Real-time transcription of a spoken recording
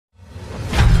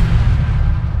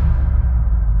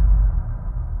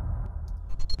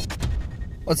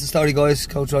What's the story, guys?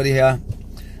 Coach Roddy here.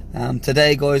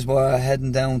 Today, guys, we're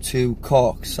heading down to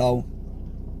Cork. So,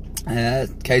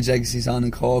 Cage Legacy's on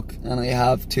in Cork, and I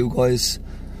have two guys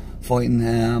fighting.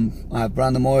 I have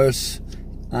Brandon Myers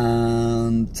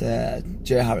and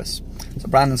Jay Harris. So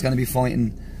Brandon's going to be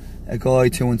fighting a guy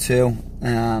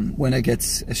 2-2. Winner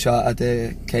gets a shot at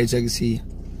the Cage Legacy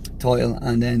title,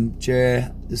 and then Jay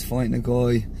is fighting a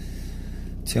guy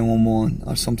 2-1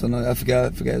 or something. I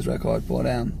forget his record,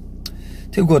 but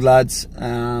two good lads,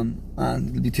 and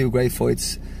it'll be two great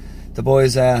fights. The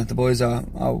boys are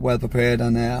well prepared,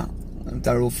 and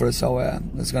they're up for it. So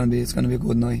it's gonna be a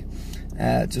good night.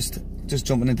 Just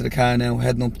jumping into the car now,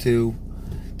 heading up to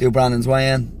do Brandon's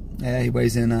weigh-in. He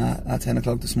weighs in at 10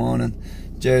 o'clock this morning.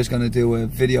 Jay's gonna do a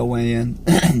video weigh-in.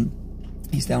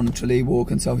 He's down in Tralee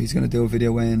walking, so he's gonna do a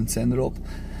video weigh-in and send it up.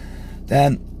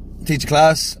 Then teach a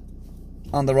class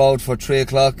on the road for 3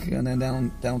 o'clock, and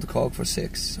then down to Cork for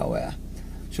 6. So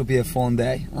should be a fun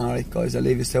day. Alright, guys, I'll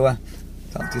leave you to it.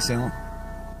 Talk to you soon.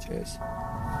 Cheers.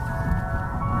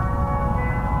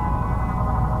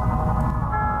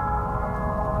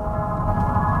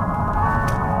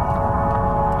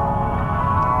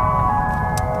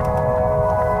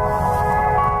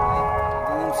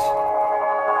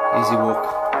 Easy walk.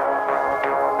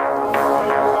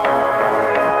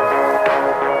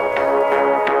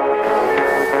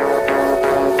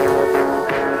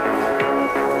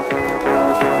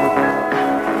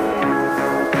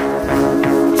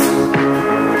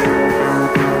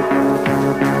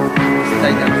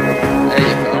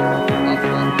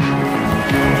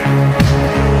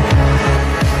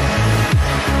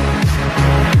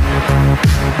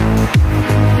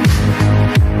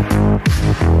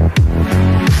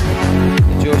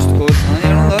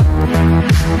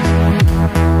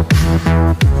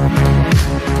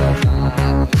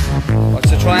 Watch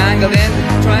the triangle in.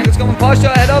 The triangle's coming. Push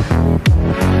your head up.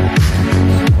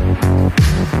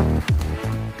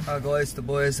 Alright, guys, the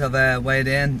boys have weighed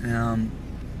in.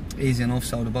 Easy enough,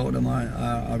 so the both of them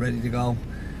are ready to go.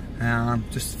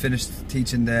 Just finished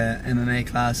teaching the MMA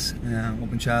class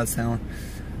up in Charlestown,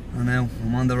 and now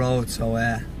I'm on the road, so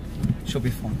should be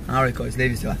fun. Alright, guys,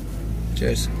 leave you to it.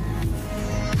 Cheers.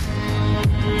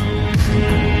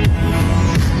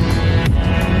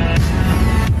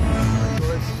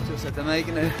 Just at the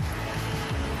making it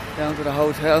down to the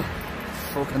hotel.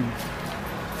 Fucking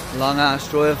long ass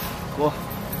drive, but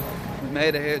we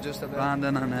made it here just about.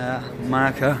 Brandon and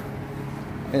Mark here.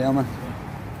 Yeah, man.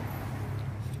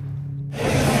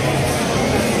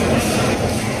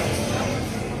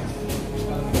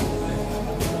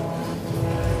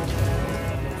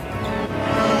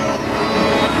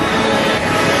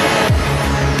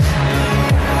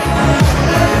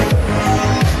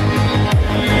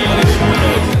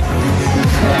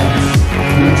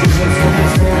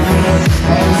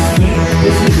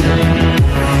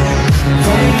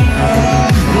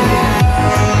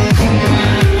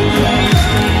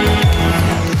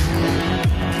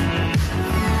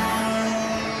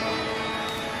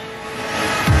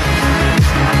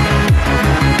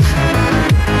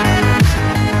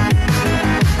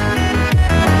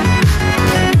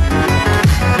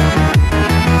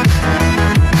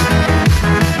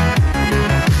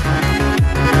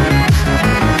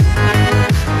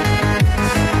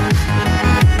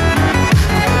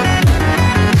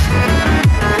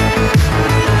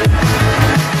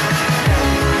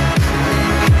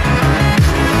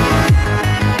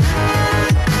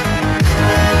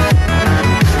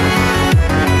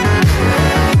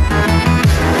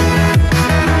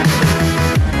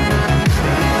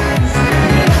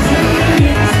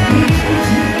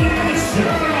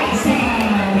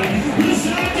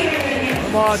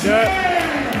 Roger.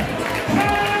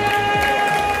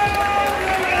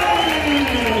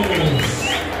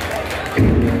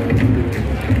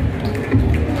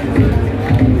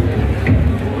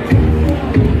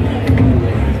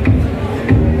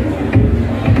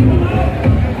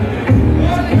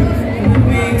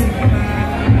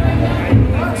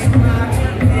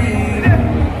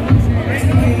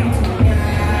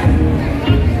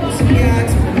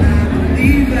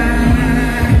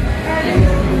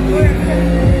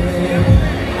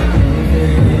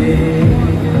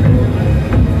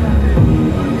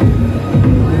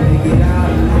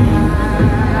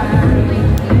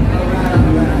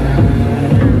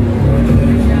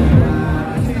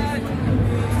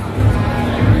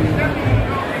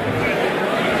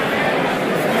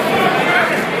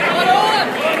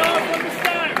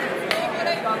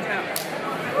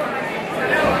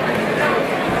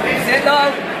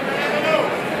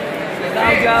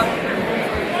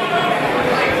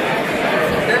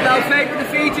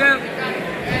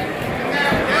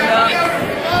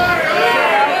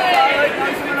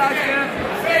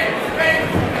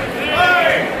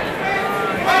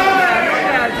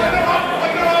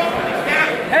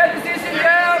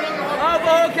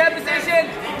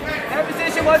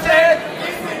 Watch your head.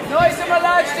 Nice and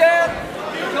relaxed, Jay.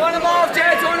 Turn them off,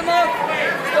 Jay. Turn them off.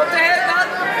 Stop the head, man.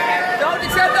 Don't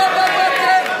accept up,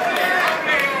 Jay.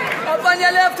 Up on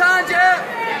your left hand, Jay.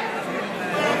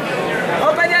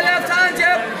 Up on your left hand,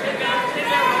 Jay.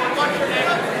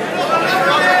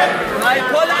 Right,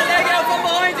 pull that leg out from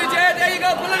behind you, Jay. There you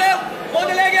go. Pull it out.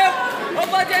 Pull the leg out. Up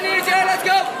on your knees, Jay. Let's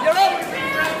go. You're up.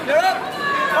 You're up.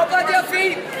 Up on your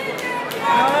feet.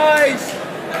 Nice.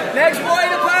 Legs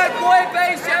wide apart. Wide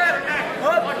base, Jay.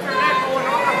 Up.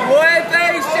 Wide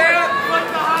base, Jay.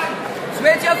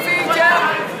 Switch your feet, Jay.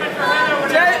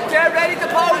 Jay, ready to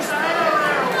post.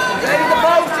 Ready to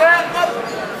post, Jay. Up.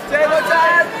 Jay, what's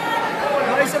that?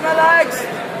 Nice and relaxed.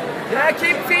 Yeah,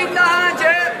 keep feet in the hand,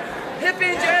 Jay. Hip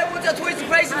in, Jay. Once your twist,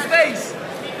 face in space.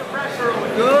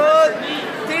 Good.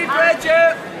 Deep breath,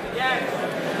 Jay.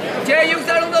 Jay, use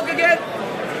that look again.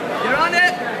 You're on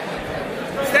it.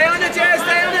 Stay on it, Jay.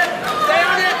 Stay on it. Stay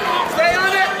on it. Stay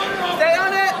on it. Stay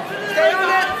on it. Stay on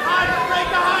it. Break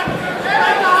the hand.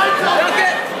 Break the hand. Look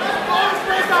it.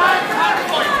 Break the hand.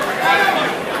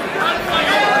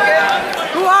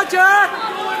 Go on, Jay.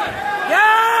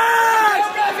 Yes.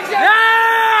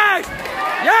 Yes.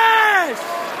 Yes.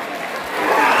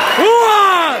 Go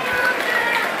on.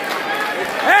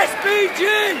 SBG.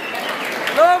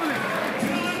 Lovely.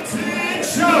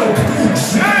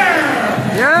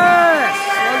 Yes!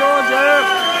 Well done, Jeff!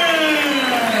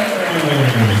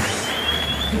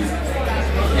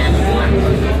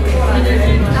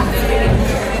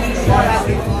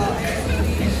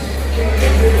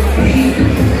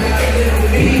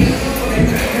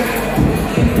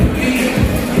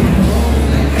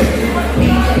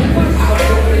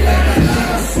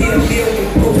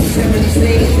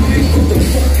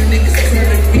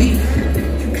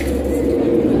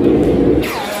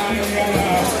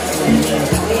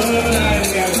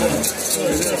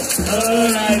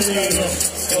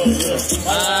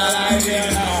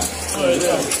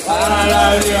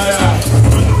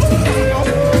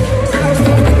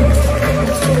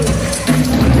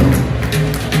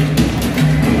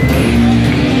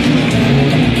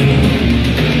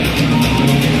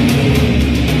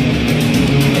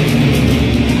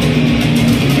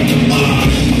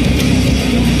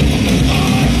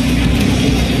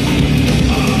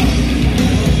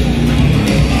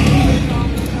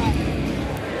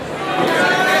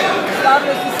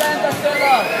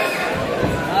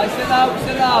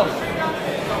 Sit low.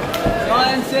 Try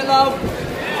and sit low.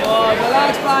 Oh,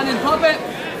 relax, Brandon. Pop it.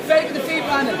 Fake the feet,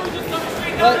 Brandon.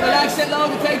 Relax, sit low.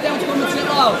 The takedown's coming, sit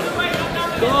low.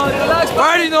 Good, relax, Brandon.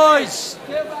 Very nice.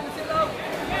 Here, Brandon, sit low.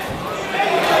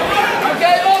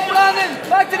 Okay, up, Brandon.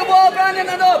 Back to the wall, Brandon,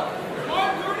 and up.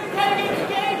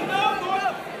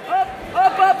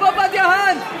 Up at your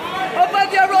hand. Up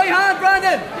at your right hand,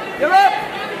 Brandon. You're up.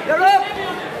 You're up.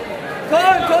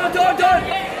 Turn.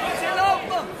 Sit low.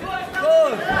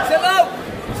 Good. Sit low.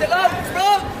 Sit low.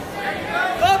 Sprung.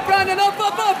 Up, Brandon. Up.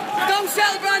 Don't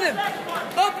settle, Brandon.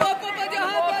 Up at your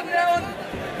hand, Brandon.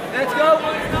 Let's go.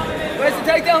 Where's the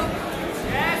takedown?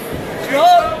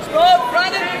 Sprung.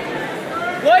 Brandon.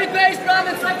 Wide base,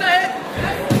 Brandon. Slip the head.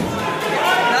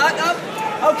 Up.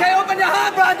 Okay, open your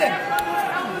hand, Brandon.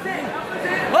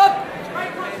 Up.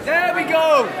 There we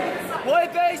go.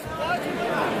 Wide base.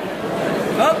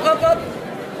 Up.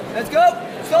 Let's go.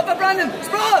 Stop it, Brandon.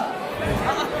 Sprung.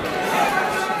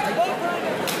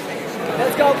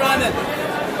 Let's go, Brandon.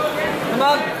 Come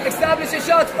on. Establish your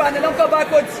shots, Brandon. Don't go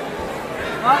backwards.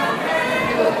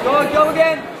 Come on. Go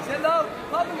again. Sit low.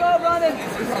 Up and go, Brandon.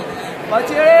 Watch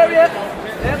your area.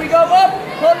 There we go. Up.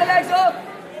 Pull the legs up.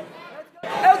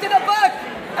 Out to the back.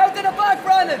 Out to the back,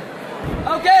 Brandon.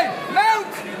 Okay.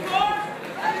 Mount.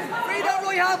 Free that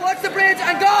right hand. Watch the bridge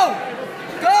and go.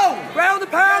 Go. Round the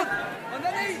pound.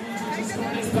 Underneath.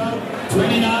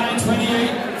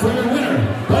 29-28 for the winner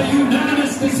by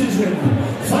unanimous decision.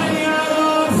 Fighting out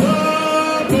of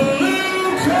the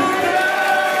blue corner.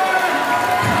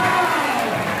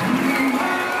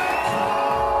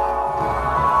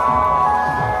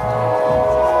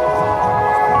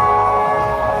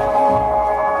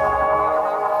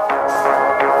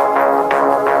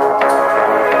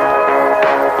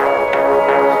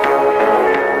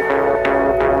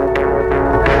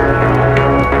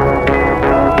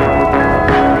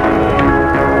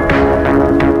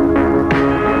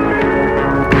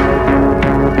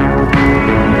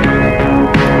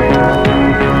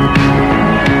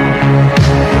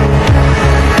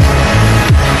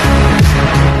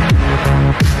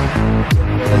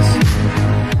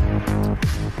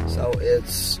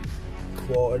 It's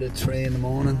 2:45 in the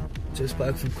morning, just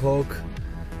back from Cork,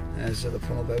 so the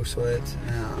pub outside.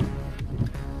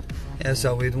 yeah,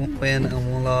 so we had one win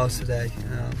and one loss today.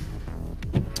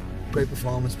 Great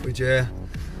performance by Jay.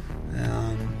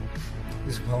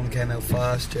 His opponent came out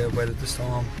fast. Jay weathered the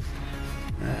storm,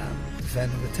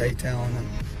 defended the takedown, and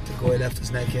the guy left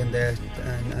his neck in there,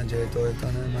 and Jay dived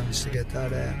on it and managed to get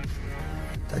that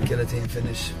guillotine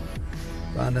finish.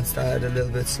 Brandon started a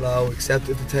little bit slow,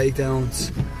 accepted the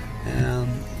takedowns in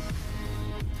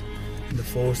the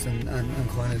first and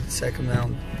kind of the second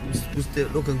round. Was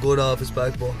looking good off his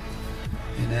back, but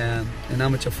in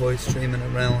amateur fights,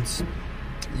 3-minute rounds,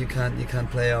 you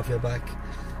can't play off your back.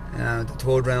 The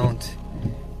third round,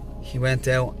 he went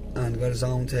out and got his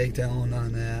own takedown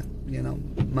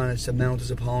and managed to mount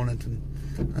his opponent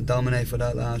and dominate for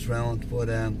that last round. But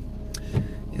it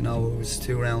was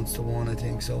 2 rounds to 1, I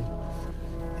think. So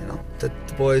the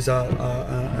boys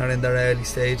are in their early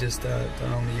stages. They're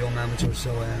only young amateurs,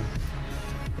 so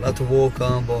a lot to work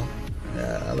on, but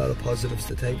a lot of positives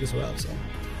to take as well. So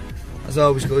as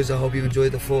always, guys, I hope you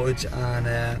enjoyed the footage, and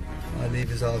I'll leave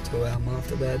you all to I'm off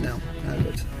to bed now.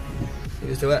 Good.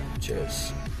 Here's to it.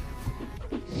 Cheers.